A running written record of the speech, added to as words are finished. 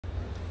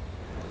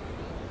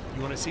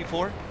You want a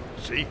C4?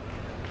 See?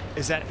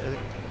 Is that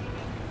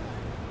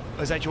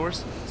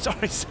yours?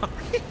 Sorry.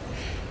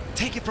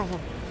 Take it from him.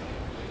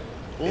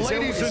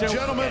 Ladies and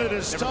gentlemen, it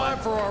is time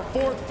for our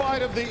fourth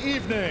fight of the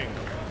evening.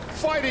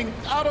 Fighting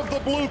out of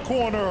the blue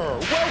corner,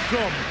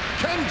 welcome,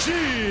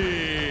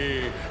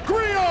 Kenji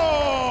Grillon!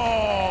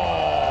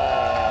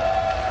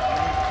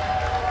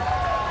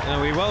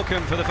 And we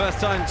welcome for the first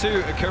time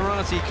to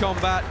Karate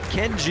Combat,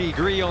 Kenji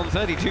Grillon,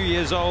 32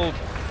 years old,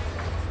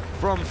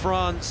 from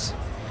France.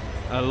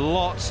 A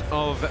lot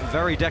of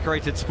very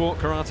decorated sport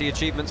karate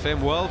achievements for him.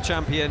 World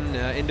champion,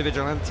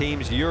 individual and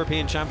teams,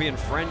 European champion,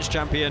 French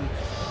champion.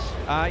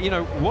 You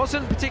know,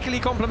 wasn't particularly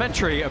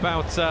complimentary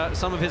about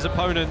some of his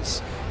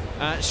opponents'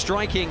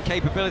 striking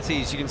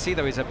capabilities. You can see,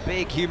 though, he's a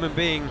big human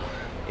being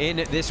in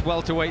this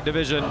welterweight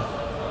division.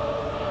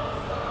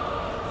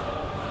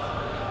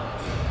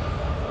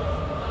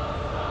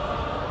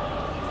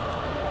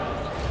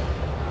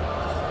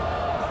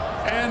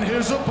 And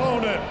his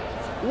opponent,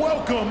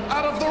 welcome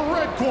out of the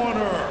red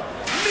corner,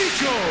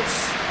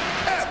 Nikos,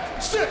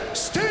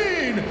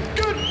 F16,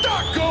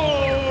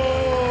 Gidakos!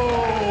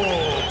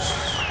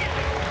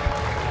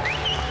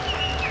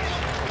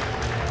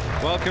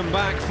 Welcome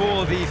back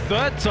for the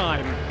third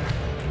time.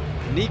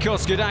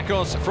 Nikos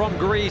Gidakos from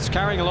Greece,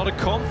 carrying a lot of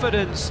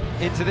confidence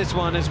into this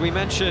one, as we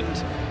mentioned.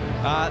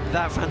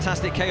 That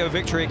fantastic KO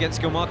victory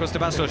against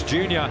Gidakos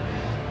Jr.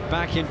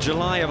 back in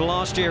July of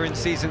last year in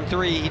Season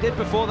 3. He did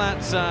before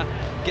that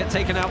get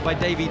taken out by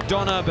Davey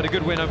Donner, but a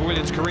good win over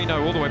Williams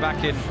Carino all the way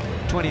back in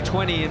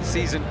 2020 in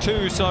Season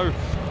 2. So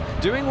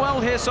doing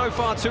well here so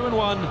far,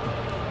 2-1.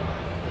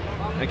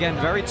 Again,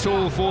 very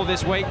tall for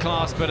this weight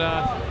class, but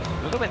a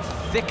little bit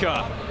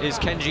thicker is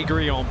Kenji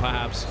Grillon,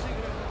 perhaps.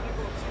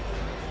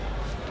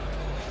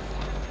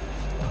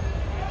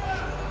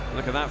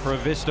 Look at that for a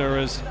vista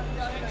as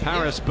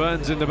Paris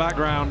burns in the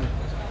background.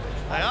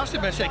 I asked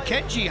him, I said,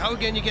 Kenji, how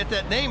can you get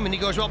that name? And he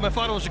goes, well, my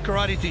father was a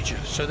karate teacher,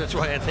 so that's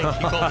why I think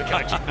he called it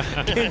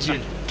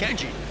Kenji.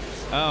 Kenji.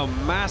 Oh,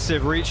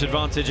 massive reach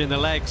advantage in the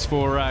legs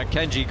for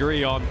Kenji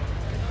Grillon.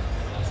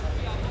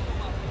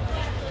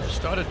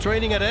 Started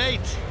training at 8.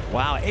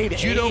 Wow, 8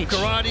 Judo, age.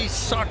 karate,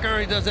 soccer,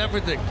 he does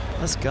everything.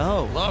 Let's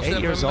go. Loves 8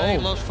 years MMA,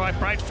 old. loves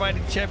prize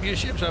fighting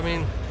championships. I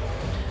mean,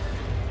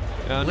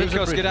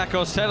 Nikos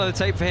Gidakos, tail of the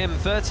tape for him,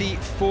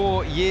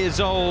 34 years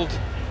old.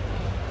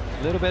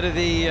 A little bit of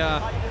the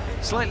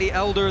slightly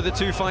elder of the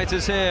two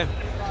fighters here.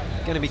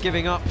 Going to be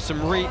giving up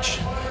some reach.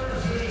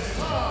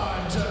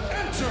 Time to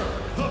enter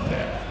the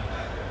pit.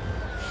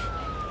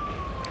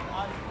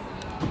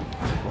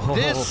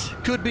 this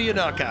could be a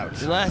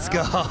knockout. Let's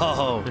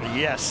go.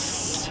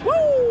 Yes.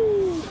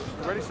 Woo!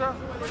 Ready, sir?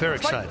 Very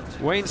excited.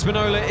 Wayne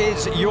Spinola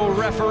is your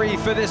referee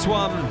for this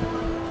one.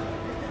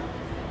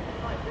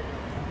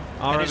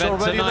 Our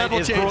event tonight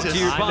is brought to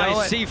you by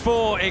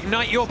C4.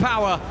 Ignite your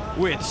power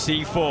with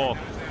C4.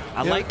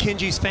 I like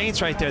Kenji's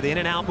feints right there, the in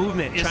and out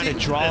movement, trying to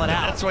draw it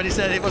out. That's what he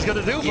said he was going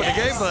to do for the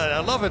game, but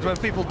I love it when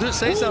people do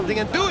say something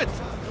and do it.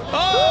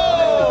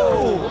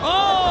 Oh!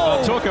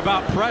 Oh! Talk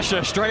about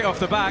pressure straight off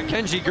the bat.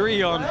 Kenji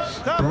Grillon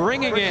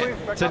bringing it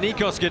to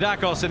Nikos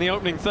Gidakos in the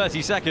opening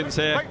 30 seconds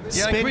here.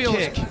 Spin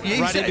kick,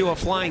 right into a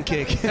flying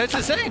kick. That's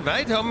insane,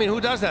 right? I mean, who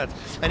does that?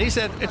 And he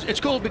said, it's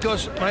cool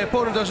because my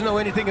opponent doesn't know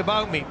anything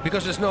about me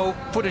because there's no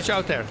footage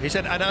out there. He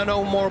said, and I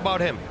know more about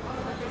him.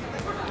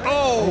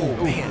 Oh,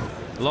 man.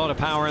 A lot of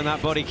power in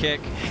that body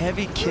kick.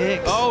 Heavy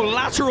kicks. Oh,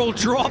 lateral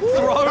drop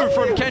throw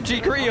from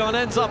Kenji Grillon,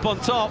 ends up on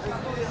top.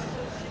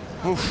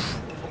 Oof.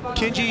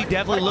 Kenji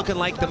definitely looking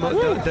like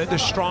the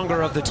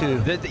stronger of the two.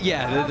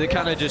 The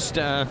kind of just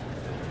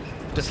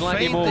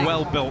slightly more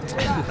well-built.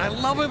 I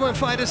love it when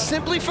fighters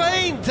simply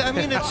feint. I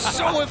mean, it's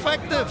so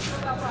effective.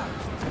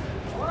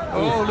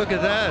 Oh, look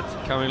at that.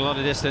 Coming a lot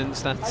of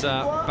distance. That's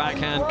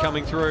backhand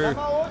coming through.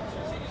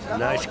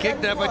 Nice kick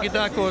there by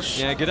Gidakos.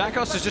 Yeah,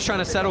 Gidakos is just trying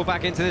to settle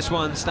back into this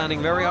one,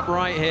 standing very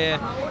upright here.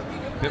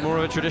 A bit more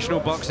of a traditional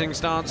boxing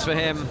stance for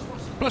him.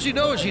 Plus he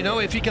knows, you know,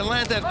 if he can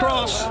land that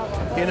cross,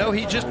 you know,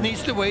 he just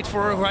needs to wait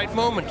for a right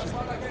moment.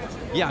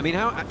 Yeah, I mean,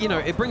 how, you know,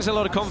 it brings a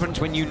lot of confidence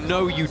when you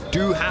know you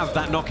do have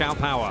that knockout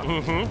power.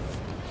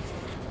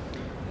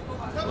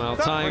 Well,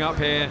 tying up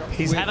here.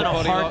 He's having a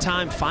hard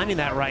time finding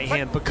that right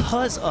hand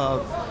because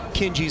of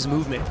Kenji's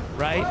movement,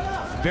 right?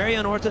 Very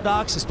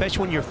unorthodox,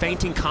 especially when you're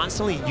feinting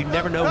constantly. You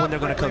never know when they're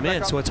going to come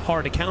in, so it's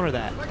hard to counter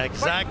that.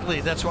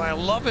 Exactly, that's why I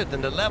love it,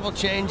 and the level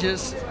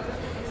changes.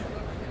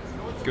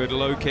 Good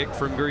low kick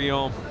from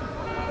Grillon.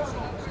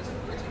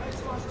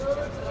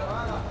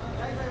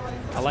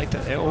 I like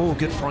that. Oh,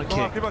 good front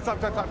kick. A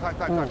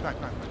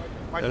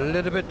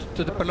little bit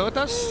to the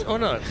pelotas or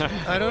not?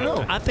 I don't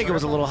know. I think it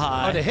was a little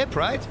high. On the hip,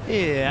 right?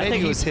 Yeah, I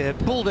think it was hip.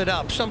 Pulled it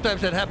up.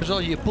 Sometimes that happens. Oh,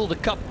 you pull the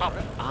cup up.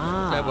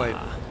 That way.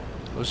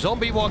 A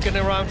zombie walking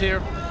around here.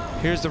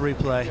 Here's the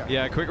replay.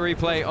 Yeah, quick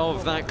replay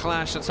of that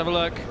clash. Let's have a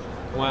look.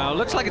 Wow,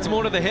 looks like it's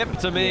more to the hip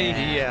to me.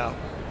 Yeah.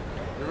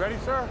 You ready,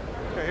 sir?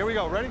 Okay, here we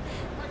go. Ready?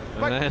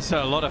 And there's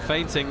a lot of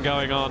feinting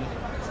going on.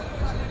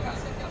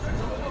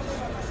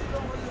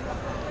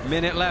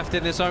 Minute left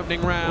in this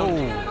opening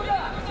round.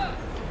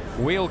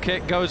 Wheel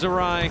kick goes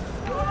awry.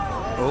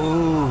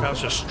 Oh, that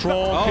was a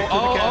strong kick to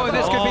the calf. And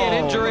this could be an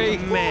injury.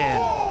 Man.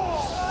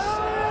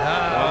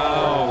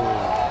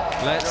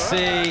 Let's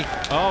see.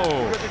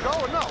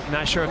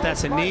 Not sure if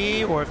that's a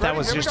knee or if that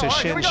was just a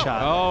shin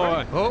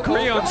shot.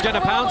 Grillon's going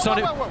to pounce on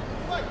it.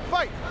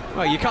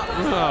 Well, you can't.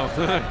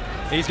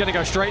 He's going to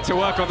go straight to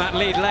work on that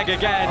lead leg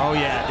again. Oh,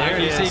 yeah, there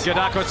it is. You see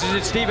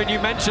Gidakos. Stephen, you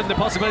mentioned the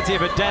possibility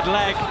of a dead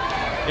leg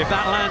if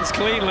that lands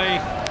cleanly.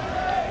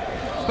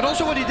 But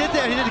also what he did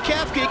there, he did a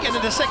calf kick, and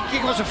then the second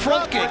kick was a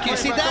front kick. You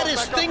see, that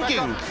is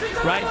thinking.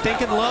 Right,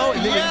 thinking low,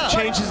 and then he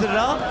changes it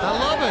up. I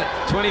love it.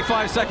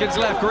 25 seconds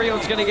left.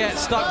 Grillon's going to get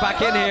stuck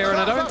back in here, and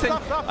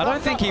I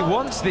don't think he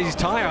wants these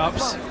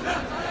tie-ups.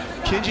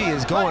 Kenji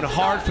is going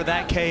hard for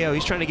that KO.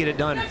 He's trying to get it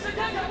done.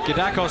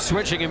 Gidakos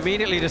switching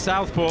immediately to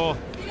southpaw.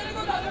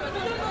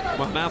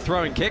 Well, now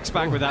throwing kicks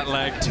back with that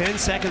leg. 10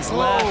 seconds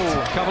left.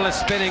 A couple of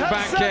spinning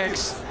back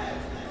kicks.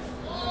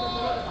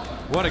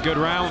 What a good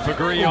round for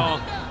Grillon.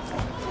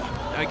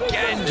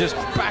 Again, just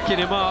backing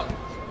him up.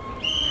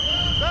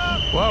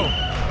 Whoa.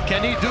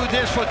 Can he do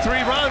this for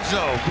 3 rounds,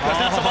 though? Because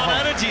that's a lot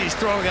of energy he's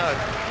throwing out.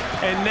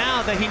 And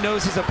now that he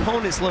knows his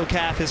opponent's low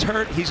calf is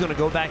hurt, he's going to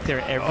go back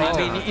there every time. I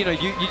mean, you know,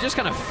 you just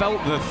kind of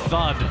felt the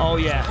thud. Oh,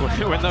 yeah.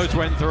 When those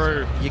went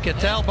through. You can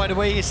tell by the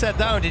way he sat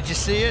down. Did you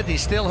see it?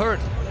 He's still hurt.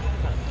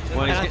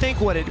 Well, and I think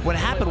what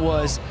happened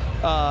was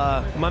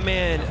my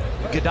man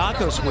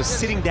Gidakos was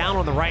sitting down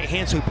on the right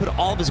hand, so he put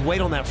all of his weight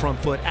on that front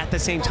foot at the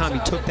same time he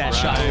took that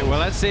shot. Well,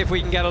 let's see if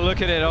we can get a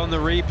look at it on the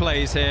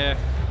replays here.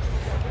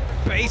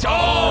 Base.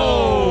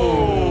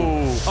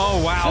 Oh,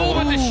 wow. Full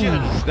with the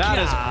shin. That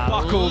has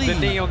buckled the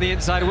knee on the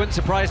inside. It wouldn't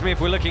surprise me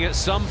if we're looking at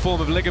some form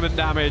of ligament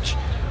damage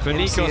for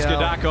Nikos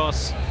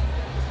Gidakos.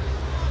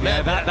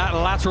 Yeah, that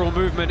lateral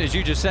movement, as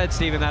you just said,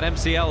 Stephen, that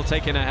MCL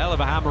taking a hell of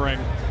a hammering.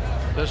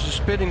 There's a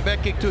spinning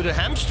back kick to the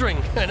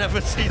hamstring. I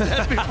never seen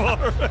that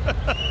before.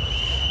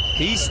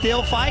 He's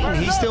still fighting.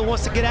 He still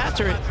wants to get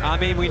after it. I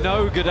mean, we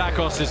know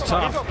Gidakos is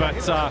tough, but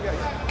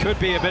could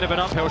be a bit of an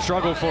uphill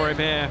struggle for him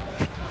here.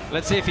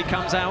 Let's see if he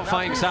comes out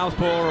fighting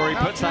southpaw or he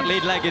puts that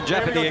lead leg in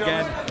jeopardy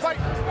again.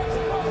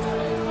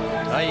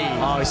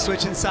 Oh, he's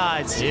switching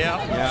sides.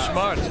 Yeah.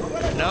 Smart.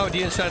 Now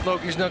the inside low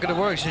kick is not going to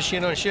work. It's just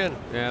shin on shin.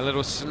 Yeah, a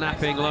little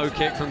snapping low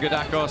kick from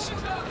Gidakos.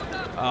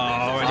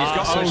 Oh, and he's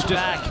got switched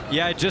back.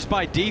 Yeah, just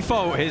by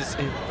default,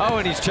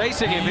 and he's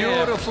chasing him here.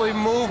 Beautifully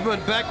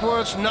movement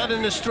backwards, not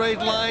in a straight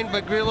line,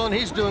 but Grillon,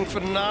 he's doing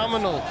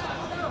phenomenal.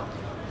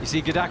 You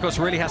see, Gidakos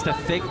really has to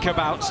think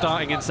about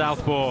starting in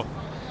southpaw.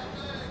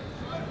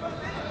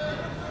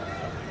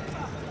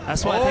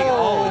 That's why I think.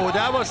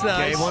 That was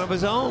nice. Gave one of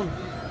his own.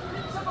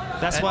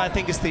 That's why I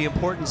think it's the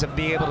importance of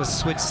being able to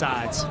switch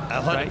sides.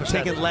 100%. Right?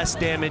 Taking less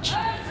damage.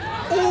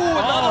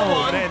 Another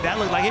one. Man, that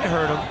looked like it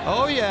hurt him.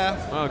 Oh, yeah.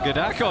 Well,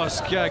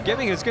 Gidakos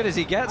giving as good as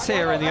he gets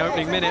here in the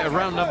opening minute of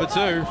round number 2.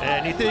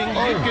 Anything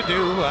you could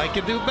do, I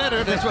could do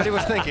better. That's what he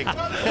was thinking.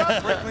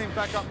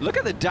 Look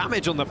at the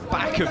damage on the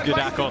back of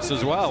Gidakos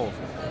as well.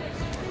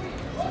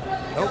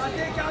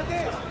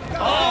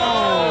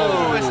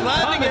 Oh, it's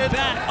landing it.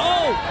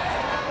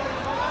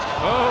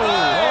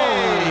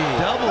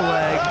 Double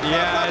leg.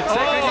 Yeah,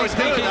 technically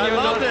speaking,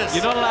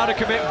 you're not allowed to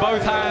commit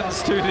both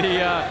hands to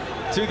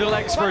the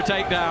legs for a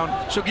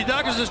takedown. So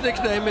Gidakos'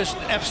 nickname is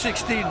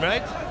F-16,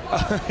 right?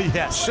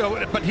 Yes.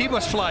 So, but he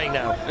was flying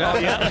now.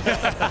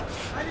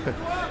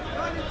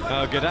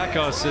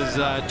 Gidakos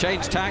has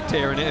changed tact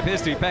here, and it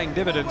appears to be paying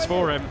dividends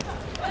for him.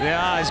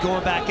 Yeah, he's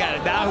going back at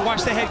it. Now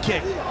watch the head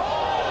kick.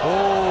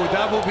 Oh,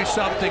 that will be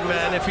something,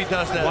 man, if he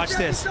does that. Watch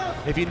this.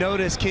 If you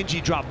notice, Kenji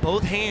dropped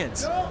both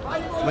hands.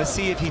 Let's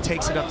see if he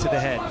takes it up to the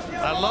head.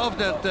 I love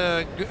that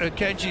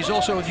Kenji is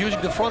also using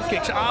the front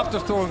kicks after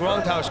throwing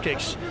roundhouse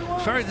kicks.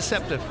 Very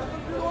deceptive.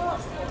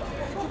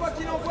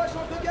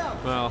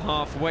 Well,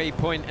 halfway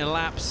point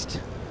elapsed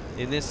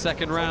in this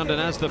second round, and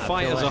as the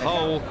fight as a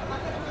whole.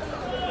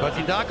 But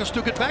Gidakos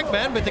took it back,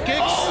 man, with the kicks.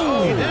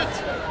 Oh, he did.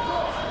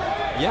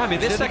 Yeah, I mean,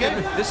 this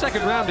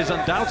second round is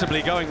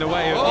undoubtedly going the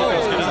way of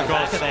Nikos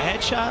Gidakos. The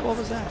headshot, what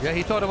was that? Yeah,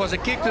 he thought it was a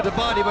kick to the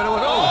body, but it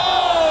was,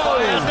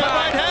 there's the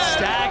right hand.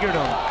 Staggered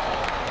him.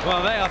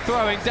 Well, they are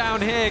throwing down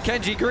here.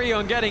 Kenji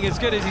Grillon getting as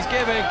good as he's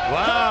giving.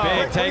 Wow.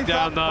 Big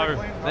takedown, though.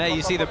 There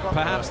you see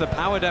perhaps the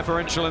power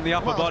differential in the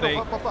upper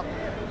body.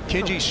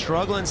 Kenji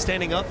struggling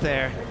standing up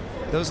there.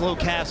 Those low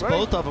calves,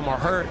 both of them are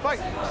hurt.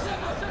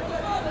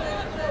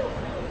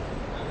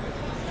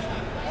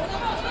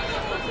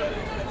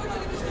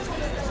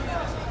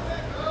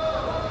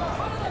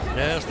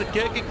 There's the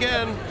kick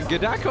again.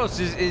 Gidakos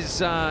is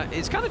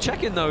kind of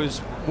checking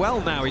those well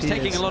now. He's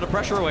taking a lot of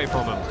pressure away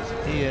from him.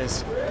 He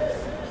is.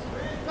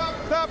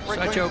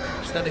 Side choke,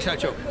 standing side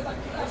choke.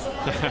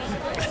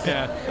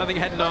 Yeah, I think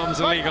head and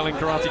arms are illegal in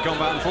karate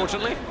combat,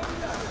 unfortunately.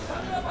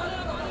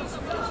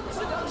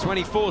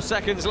 24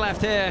 seconds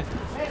left here.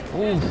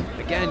 Ooh,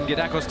 again,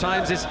 Gidakos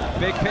times his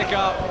big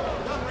pickup.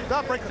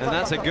 And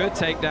that's a good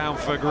takedown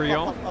for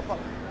Grillon.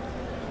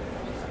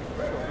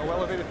 No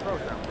elevated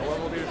throws now. No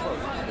elevated throws.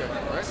 Okay,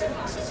 all right?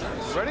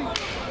 Ready?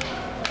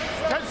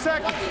 10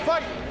 seconds.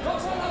 Fight.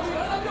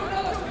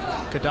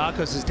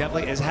 Gidakos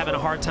is having a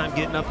hard time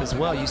getting up as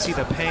well. You see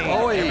the pain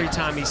every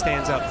time he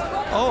stands up.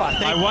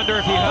 I wonder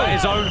if he hurt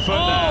his own foot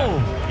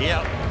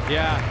there.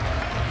 Yeah.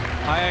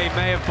 I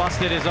may have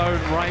busted his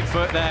own right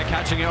foot there,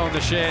 catching it on the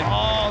shin.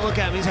 Oh, look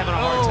at him, he's having a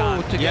hard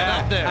time. To get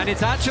up there. And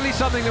it's actually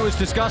something that was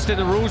discussed in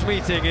the rules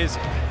meeting is,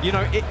 you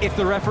know, if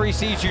the referee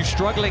sees you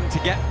struggling to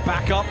get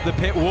back up the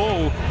pit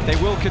wall, they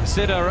will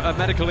consider a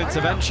medical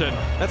intervention.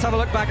 Let's have a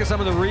look back at some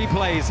of the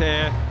replays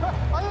here.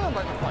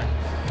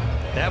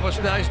 That was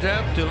nice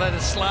there, to let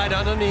it slide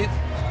underneath.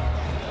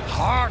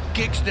 Hard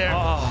kicks there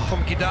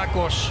from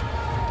Gidakos.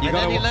 And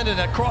then he landed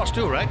that cross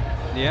too, right?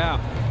 Yeah.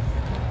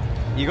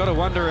 You got to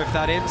wonder if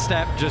that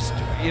instep just,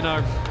 you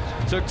know,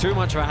 took too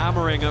much of a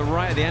hammering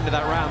right at the end of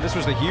that round. This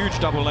was the huge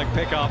double leg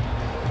pickup.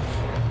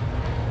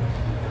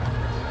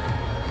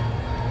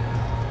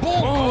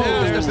 Boom!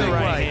 There's the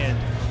right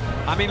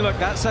hand. I mean, look,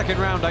 that second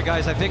round,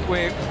 guys, I think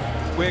we're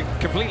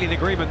completely in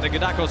agreement that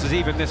Gidakos has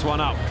evened this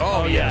one up.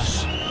 Oh,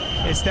 yes.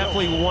 It's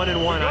definitely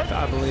 1-1,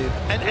 I believe.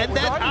 And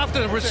that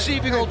after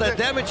receiving all that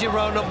damage in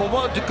round number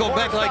 1 to go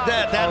back like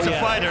that, that's a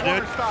fighter,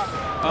 dude.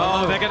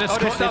 Oh, they're going to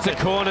score. It's a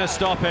corner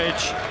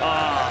stoppage.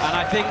 And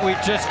I think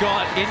we've just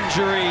got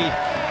injury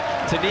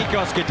to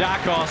Nikos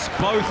Gidakos.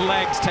 Both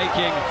legs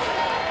taking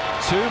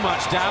too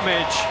much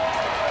damage.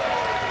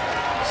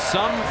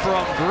 Some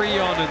from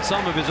Grillon and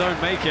some of his own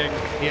making.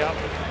 Yep.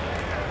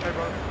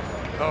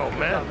 Oh,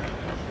 man.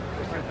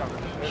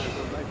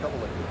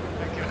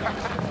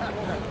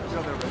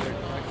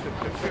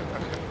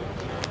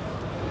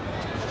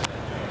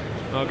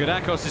 Well,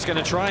 Gidakos is going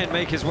to try and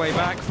make his way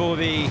back for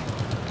the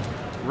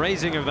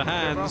raising of the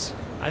hands.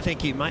 I think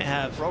he might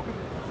have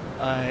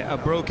a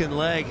broken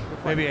leg,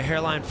 maybe a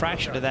hairline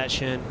fracture to that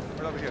shin.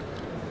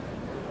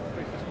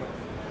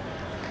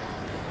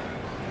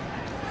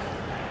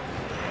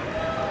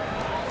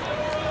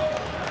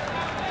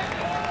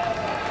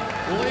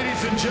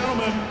 Ladies and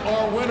gentlemen,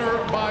 our winner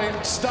by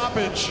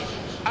stoppage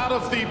out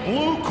of the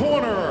blue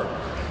corner,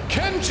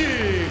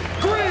 Kenji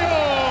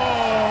Grillon!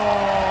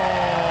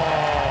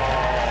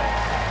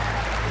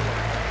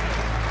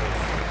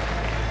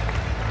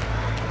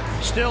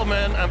 Still,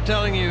 man, I'm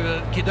telling you,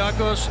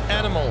 Gidakos,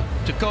 animal.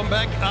 To come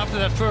back after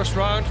that first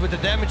round with the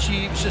damage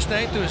he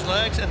sustained to his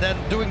legs and then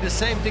doing the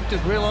same thing to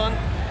Grillon.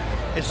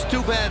 It's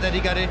too bad that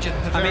he got injured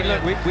at the very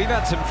look, we've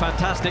had some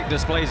fantastic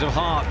displays of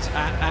heart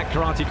at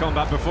Karate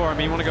Combat before. I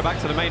mean, you want to go back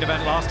to the main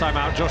event last time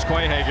out, Josh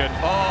Quayhagen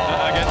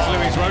against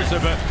Luis Rosa,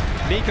 but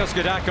Nikos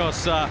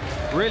Gidakos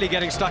really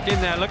getting stuck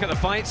in there. Look at the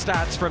fight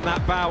stats from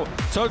that bout.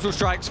 Total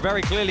strikes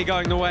very clearly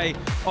going the way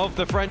of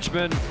the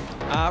Frenchman.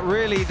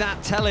 Really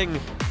that telling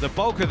the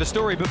bulk of the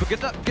story, but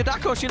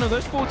Gidakos, you know,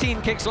 those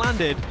 14 kicks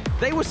landed,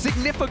 they were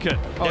significant.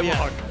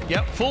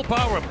 Yep, full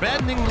power,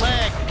 bending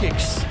leg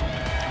kicks.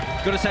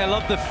 Got to say, I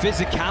love the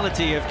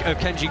physicality of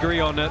Kenji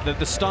Grillon at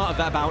the start of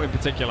that bout in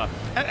particular.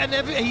 And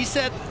he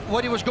said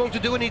what he was going to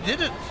do, and he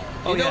did it.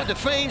 You know, the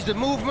feints, the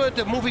movement,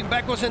 the moving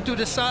backwards and to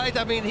the side.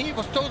 I mean, he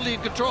was totally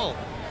in control.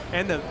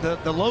 And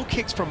the low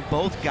kicks from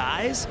both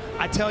guys,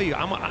 I tell you,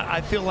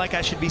 I feel like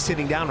I should be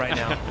sitting down right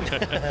now.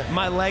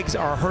 My legs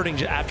are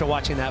hurting after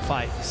watching that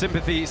fight.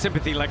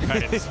 Sympathy leg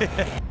pains.